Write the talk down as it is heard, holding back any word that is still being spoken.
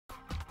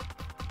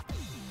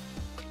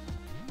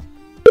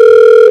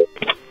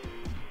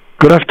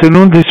Good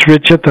afternoon. This is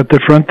Richard at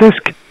the front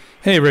desk.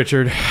 Hey,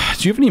 Richard.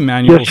 Do you have any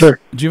manuals? Yes, sir.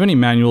 Do you have any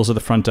manuals at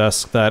the front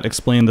desk that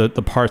explain the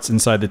parts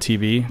inside the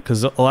TV?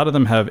 Because a lot of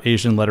them have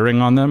Asian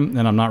lettering on them,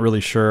 and I'm not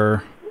really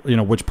sure,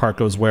 which part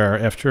goes where.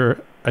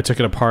 After I took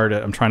it apart,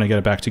 I'm trying to get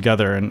it back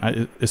together,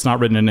 and it's not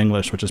written in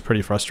English, which is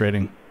pretty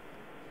frustrating.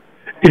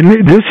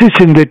 This is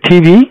in the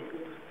TV?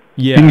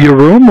 Yeah. In your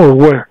room or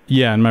where?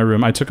 Yeah, in my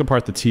room. I took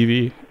apart the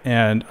TV,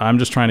 and I'm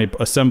just trying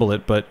to assemble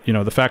it. But,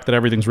 the fact that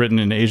everything's written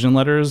in Asian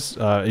letters,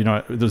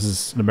 this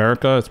is in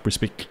America. We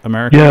speak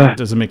American. Yeah. It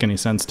doesn't make any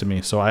sense to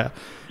me. So I'm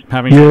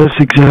having... Yes,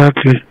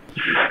 exactly.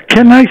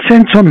 Can I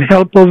send some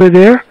help over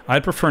there?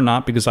 I'd prefer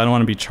not because I don't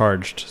want to be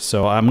charged.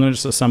 So I'm going to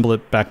just assemble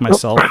it back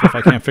myself if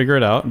I can't figure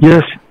it out.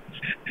 Yes.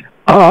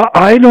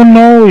 I don't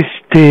know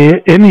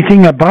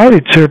anything about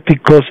it, sir,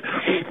 because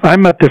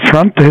I'm at the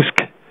front desk.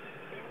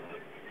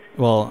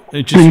 Well,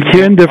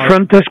 here in the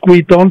front desk,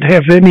 we don't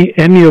have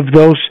any of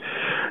those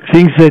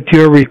things that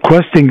you're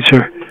requesting,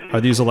 sir. Are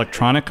these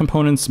electronic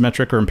components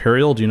metric or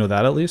imperial? Do you know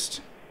that at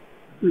least?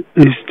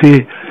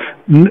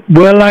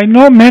 Well, I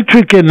know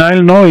metric and I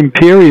know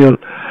imperial,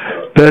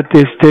 but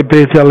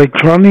with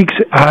electronics,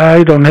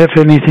 I don't have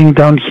anything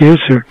down here,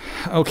 sir.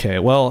 Okay,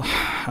 well,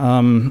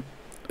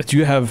 do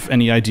you have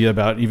any idea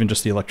about even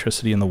just the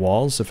electricity in the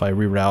walls? If I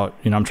reroute,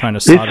 I'm trying to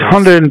solder. It's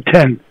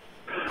 110.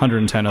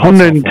 110. Oh,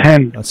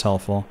 110. That's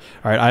helpful.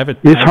 All right, I have it.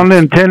 It's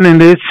 110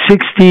 and it's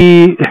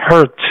 60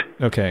 hertz.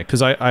 Okay,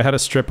 because I had to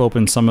strip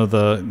open some of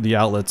the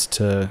outlets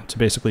to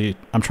basically,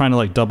 I'm trying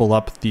to double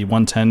up the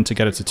 110 to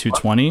get it to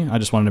 220. I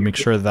just wanted to make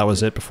sure that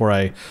was it before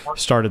I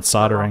started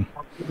soldering.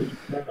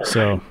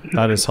 So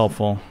that is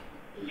helpful.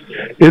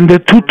 In the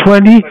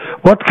 220,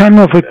 what kind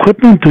of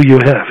equipment do you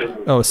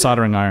have? Oh,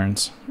 soldering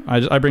irons.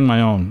 I bring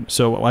my own,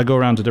 so I go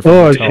around to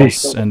different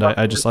hotels, and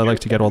I like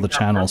to get all the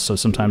channels. So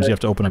sometimes you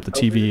have to open up the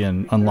TV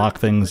and unlock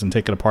things and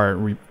take it apart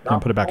and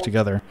put it back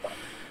together.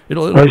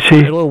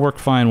 It'll work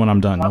fine when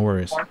I'm done. No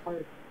worries.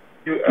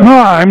 No,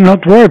 I'm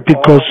not worried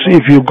because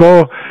if you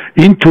go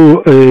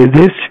into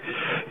this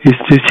is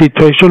the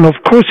situation, of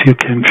course you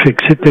can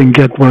fix it and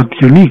get what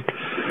you need.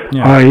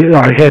 Yeah.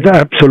 I had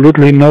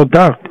absolutely no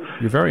doubt.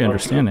 You're very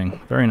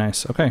understanding. Very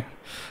nice. Okay.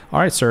 All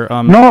right, sir.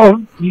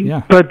 No,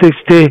 yeah. But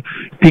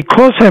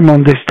because I'm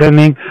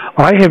understanding,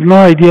 I have no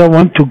idea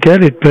when to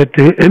get it. But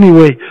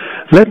anyway,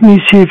 let me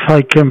see if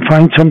I can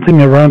find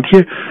something around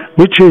here.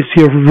 Which is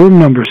your room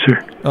number, sir?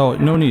 Oh,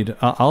 no need.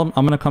 I'm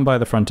going to come by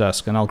the front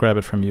desk, and I'll grab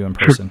it from you in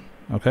person.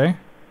 Sure. Okay?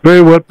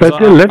 Very well,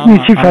 but let me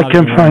see if I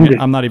can find it.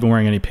 I'm not even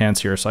wearing any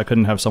pants here, so I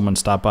couldn't have someone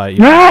stop by.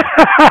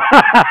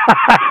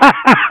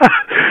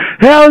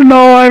 Hell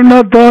no, I'm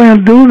not going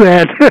to do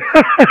that.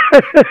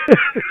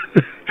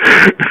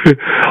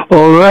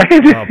 All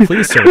right. Oh,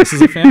 please, sir. This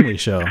is a family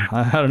show.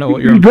 I don't know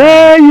what you're...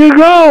 There you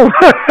go.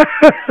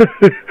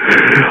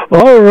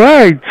 All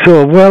right.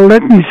 So, well,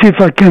 let me see if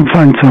I can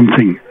find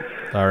something.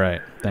 All right.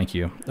 Thank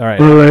you. All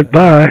right. All right.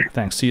 Bye.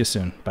 Thanks. See you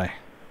soon. Bye.